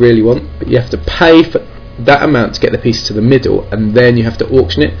piece you really want, but you have to pay for that amount to get the piece to the middle, and then you have to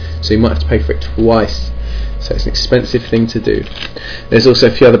auction it, so you might have to pay for it twice. So it's an expensive thing to do. There's also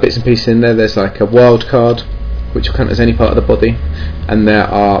a few other bits and pieces in there. There's like a wild card, which will count as any part of the body, and there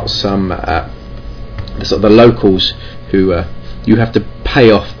are some sort of the locals who you have to pay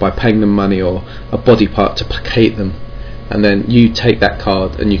off by paying them money or a body part to placate them, and then you take that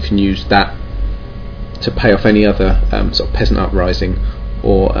card and you can use that to pay off any other sort of peasant uprising,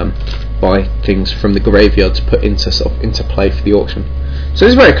 or buy things from the graveyard to put into play for the auction. So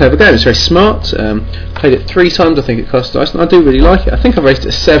it's a very clever game. It's very smart. Played it 3 times. I think it cost dice, and I do really like it. I think I rated it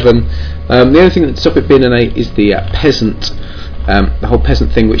a 7. The only thing that stopped it being an 8 is the peasant, the whole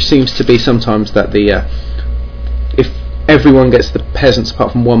peasant thing, which seems to be sometimes that if everyone gets the peasants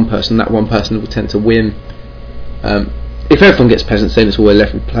apart from one person, that one person will tend to win. If everyone gets peasants, then it's all a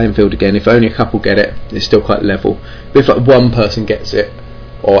level playing field again. If only a couple get it, it's still quite level. But if like one person gets it,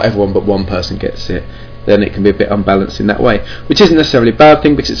 or everyone but one person gets it, then it can be a bit unbalanced in that way, which isn't necessarily a bad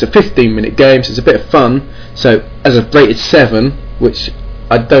thing because it's a 15-minute game, so it's a bit of fun. So as I've rated 7, which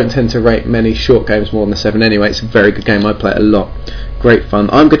I don't tend to rate many short games more than a 7 anyway, it's a very good game. I play it a lot. Great fun.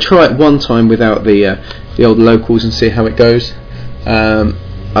 I'm going to try it one time without the old locals and see how it goes. I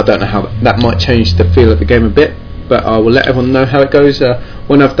don't know how that might change the feel of the game a bit, but I will let everyone know how it goes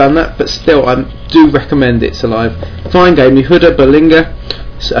when I've done that. But still, I do recommend It's Alive. Fine game. Yehuda Berlinger,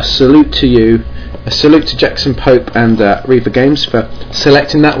 a salute to you. A salute to Jackson Pope and Reva Games for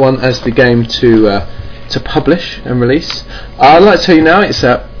selecting that one as the game to publish and release. I'd like to tell you now, it's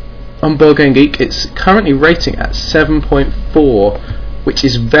on Board Game Geek. It's currently rating at 7.4, which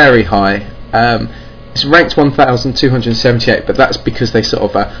is very high. It's ranked 1,278, but that's because they sort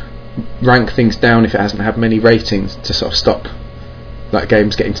of rank things down if it hasn't had many ratings to sort of stop like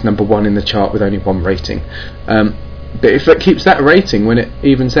games getting to number 1 in the chart with only 1 rating. But if it keeps that rating when it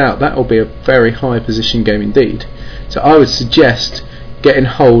evens out, that will be a very high position game indeed. So I would suggest getting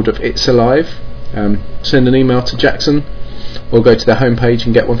hold of It's Alive. Send an email to Jackson or go to their homepage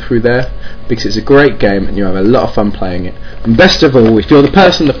and get one through there, because it's a great game and you have a lot of fun playing it. And best of all, if you're the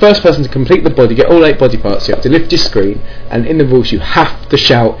first person to complete the body, get all 8 body parts, you have to lift your screen, and in the rules you have to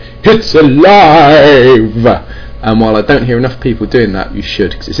shout, "It's alive!" And while I don't hear enough people doing that, you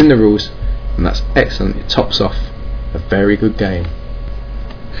should, because it's in the rules, and that's excellent. It tops off a very good game.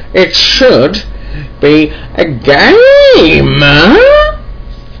 It should be a game.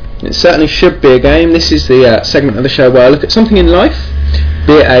 It certainly should be a game. This is the segment of the show where I look at something in life,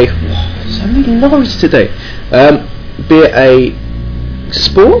 be it so many lorries today, be it a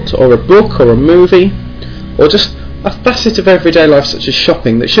sport or a book or a movie, or just a facet of everyday life such as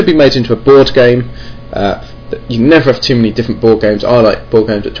shopping that should be made into a board game. You can never have too many different board games. I like board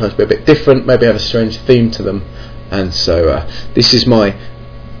games that try to be a bit different, maybe have a strange theme to them. And so this is my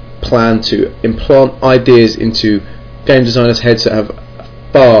plan to implant ideas into game designers' heads that have a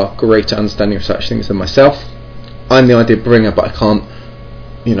far greater understanding of such things than myself. I'm the idea bringer, but I can't,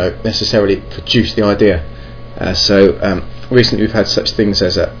 necessarily produce the idea. So recently we've had such things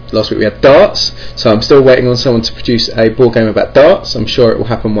as last week we had darts. So I'm still waiting on someone to produce a board game about darts. I'm sure it will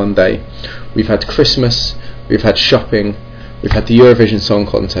happen one day. We've had Christmas. We've had shopping. We've had the Eurovision Song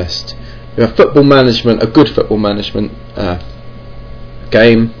Contest. We have football management, a good football management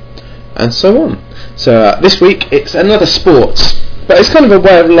game, and so on. So this week it's another sports, but it's kind of a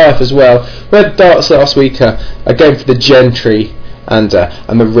way of life as well. We had darts last week, a game for the gentry and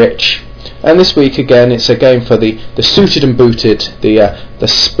the rich, and this week again it's a game for the suited and booted, the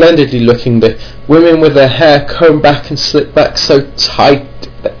splendidly looking, the women with their hair combed back and slicked back so tight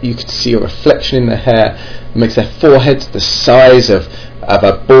that you could see a reflection in their hair. It makes their foreheads the size of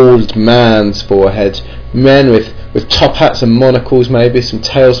a bald man's forehead. Men with top hats and monocles, maybe some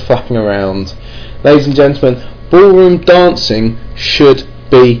tails flapping around. Ladies and gentlemen, ballroom dancing should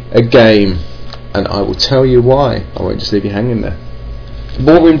be a game, and I will tell you why. I won't just leave you hanging there.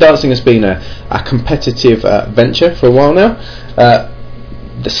 Ballroom dancing has been a competitive venture for a while now.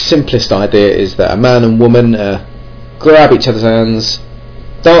 The simplest idea is that a man and woman grab each other's hands,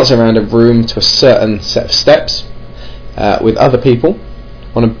 dance around a room to a certain set of steps with other people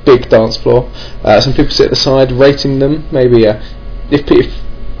on a big dance floor. Some people sit at the side rating them. Maybe if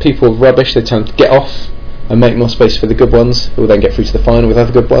people are rubbish, they tend to get off and make more space for the good ones, who will then get through to the final with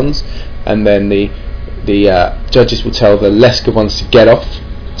other good ones, and then the judges will tell the less good ones to get off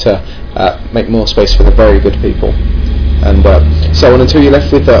to make more space for the very good people, and so on until you're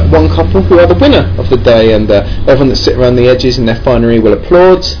left with one couple who are the winner of the day, and everyone that sit around the edges in their finery will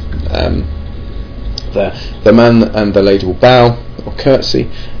applaud. The man and the lady will bow or curtsy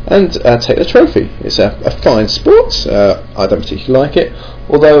and take the trophy. It's a fine sport. I don't particularly like it,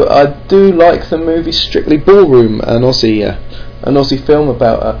 although I do like the movie Strictly Ballroom, an Aussie film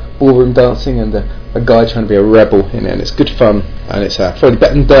about ballroom dancing and a guy trying to be a rebel in it, and it's good fun, and it's probably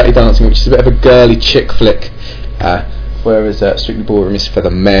better than Dirty Dancing, which is a bit of a girly chick flick, whereas Strictly Ballroom is for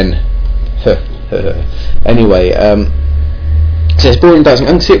the men. Anyway, so it's ballroom dancing.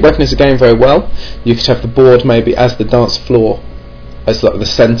 I can see it working as a game very well. You could have the board maybe as the dance floor, as like the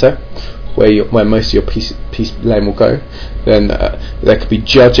centre, where most of your piece lane will go. Then there could be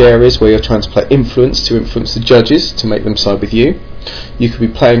judge areas where you're trying to play influence to influence the judges to make them side with you. You could be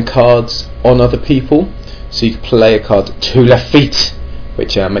playing cards on other people, so you could play a card 2 left feet,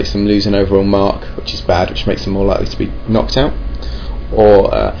 which makes them lose an overall mark, which is bad, which makes them more likely to be knocked out.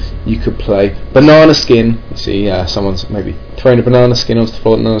 Or you could play banana skin. You see someone's maybe thrown a banana skin onto the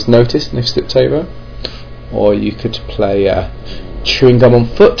floor and no one's noticed and they've slipped over. Or you could play chewing gum on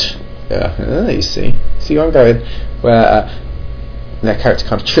foot. You see where I'm going, where their character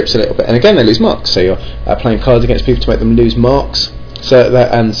kind of trips a little bit, and again they lose marks. So you're playing cards against people to make them lose marks. So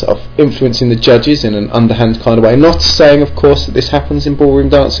that, and sort of influencing the judges in an underhand kind of way. Not saying, of course, that this happens in ballroom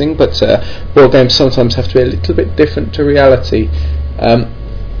dancing, but board games sometimes have to be a little bit different to reality,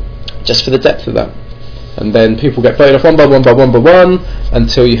 just for the depth of that. And then people get voted off one by one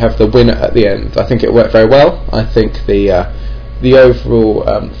until you have the winner at the end. I think it worked very well. I think the overall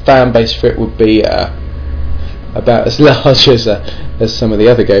fan base for it would be about as large as some of the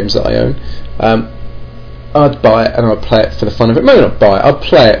other games that I own. I'd buy it and I'd play it for the fun of it. Maybe not buy it, I'd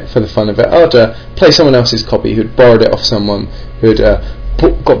play it for the fun of it. I'd play someone else's copy who'd borrowed it off someone who'd got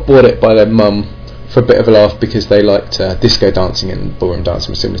bought it by their mum for a bit of a laugh because they liked disco dancing, and ballroom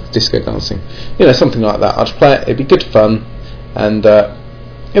dancing was similar to disco dancing. Something like that. I'd play it, it'd be good fun, and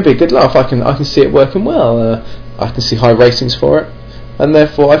it'd be a good laugh. I can see it working well. I can see high ratings for it, and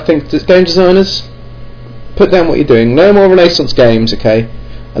therefore I think that game designers, put down what you're doing. No more Renaissance games, okay?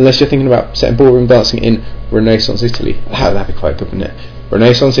 Unless you're thinking about setting ballroom dancing in Renaissance Italy. That'd be quite good, wouldn't it?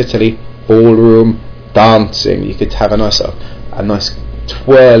 Renaissance Italy, ballroom dancing. You could have a nice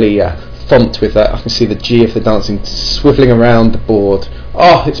twirly font with that. I can see the G of the dancing swiveling around the board.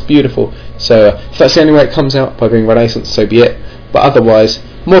 Oh, it's beautiful. So if that's the only way it comes out, by being Renaissance, so be it. But otherwise,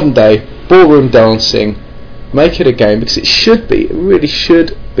 modern day ballroom dancing, make it a game, because it really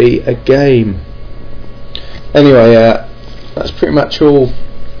should be a game. Anyway, that's pretty much all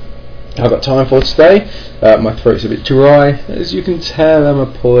I've got time for today. My throat's a bit dry, as you can tell. I'm a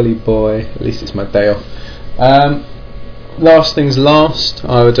poorly boy. At least it's my day off. Last things last,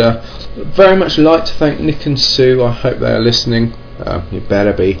 I would very much like to thank Nick and Sue. I hope they are listening. You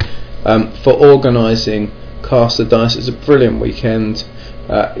better be. For organising Cast the Dice. It was a brilliant weekend.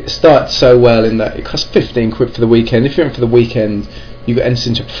 It started so well in that it cost 15 quid for the weekend. If you're in for the weekend, you get entered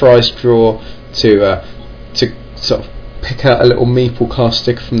into a prize draw to sort of pick out a little meeple cast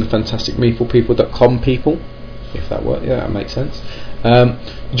sticker from the fantastic meeplepeople.com people, if that works. Yeah, that makes sense.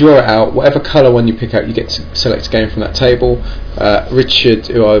 Draw it out, whatever colour one you pick out, you get to select a game from that table. Richard,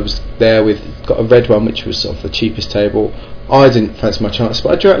 who I was there with, got a red one, which was sort of the cheapest table. I didn't fancy my chances,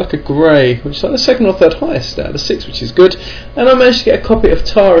 but I drew out like a grey, which is like the second or third highest out of the 6, which is good. And I managed to get a copy of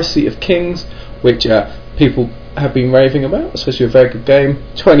Tara Seat of Kings, which people have been raving about. It's supposed to be a very good game.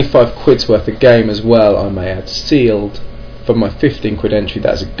 25 quid's worth of game as well, I may add, sealed for my 15 quid entry.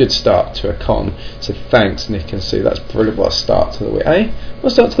 That's a good start to a con. So thanks, Nick and Sue. That's brilliant. What a start to the week, eh?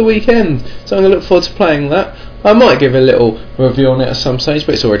 What a start to the weekend. So I'm going to look forward to playing that. I might give a little review on it at some stage,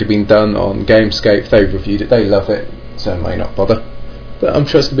 but it's already been done on Gamescape. They've reviewed it. They love it, so I may not bother. But I'm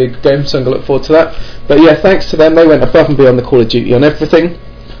sure it's going to be a good game, so I'm going to look forward to that. But yeah, thanks to them. They went above and beyond the Call of Duty on everything.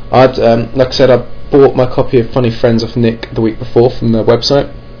 Like I said, I bought my copy of Funny Friends off Nick the week before from their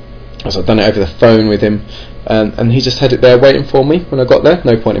website, as I'd done it over the phone with him, and he just had it there waiting for me when I got there.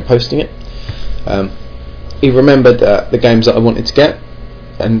 No point in posting it. He remembered the games that I wanted to get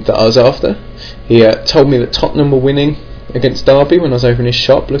and that I was after. He told me that Tottenham were winning against Derby when I was over in his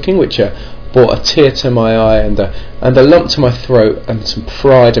shop looking, which brought a tear to my eye and a lump to my throat and some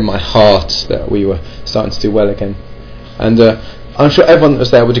pride in my heart that we were starting to do well again. And I'm sure everyone that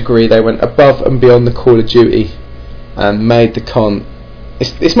was there would agree they went above and beyond the Call of Duty and made the con.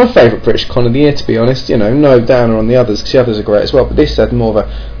 It's my favourite British con of the year, to be honest. No downer on the others, because the others are great as well. But this has more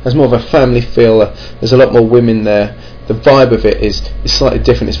of a family feel. There's a lot more women there. The vibe of it is slightly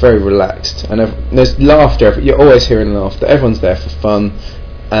different. It's very relaxed, and there's laughter. You're always hearing laughter. Everyone's there for fun,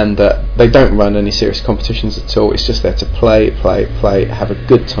 and they don't run any serious competitions at all. It's just there to play, have a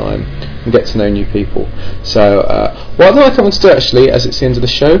good time, and get to know new people. So what I'd like everyone to do, actually, as it's the end of the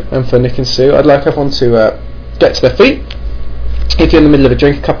show, and for Nick and Sue, I'd like everyone to get to their feet. If you're in the middle of a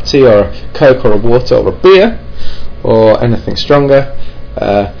drink, a cup of tea or a Coke or a water or a beer or anything stronger,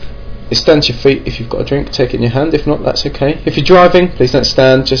 stand to your feet. If you've got a drink, take it in your hand. If not, that's okay. If you're driving, please don't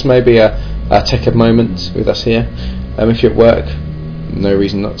stand. Just maybe take a moment with us here. If you're at work, no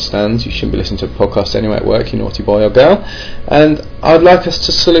reason not to stand. You shouldn't be listening to a podcast anyway at work, you naughty boy or girl. And I'd like us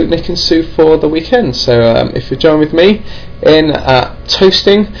to salute Nick and Sue for the weekend. So if you join with me in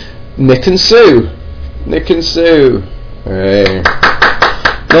toasting Nick and Sue. Nick and Sue. Hey.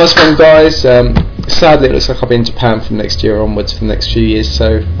 Nice one, guys. Sadly, it looks like I'll be in Japan from next year onwards for the next few years,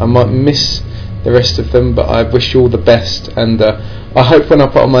 so I might miss the rest of them, but I wish you all the best, and I hope when I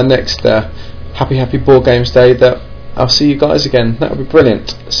put on my next Happy Board Games Day that I'll see you guys again. That would be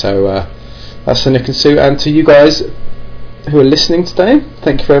brilliant. So that's to Nick and Sue, and to you guys who are listening today,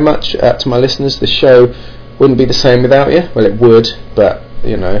 thank you very much. To my listeners, the show wouldn't be the same without you. Well, it would, but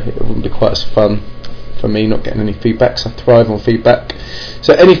you know, it wouldn't be quite as fun for me not getting any feedback, so I thrive on feedback.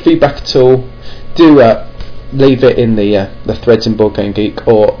 So any feedback at all, do leave it in the threads in Board Game Geek,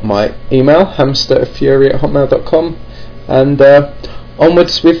 or my email, hamsterfury@hotmail.com, and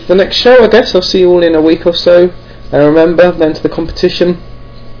onwards with the next show, I guess. I'll see you all in a week or so, and remember, then to the competition.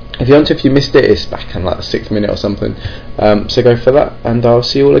 If you missed it, it's back in like the 6th minute or something, so go for that, and I'll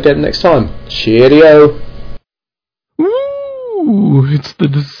see you all again next time. Cheerio! Ooh, it's the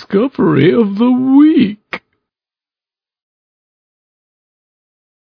discovery of the week.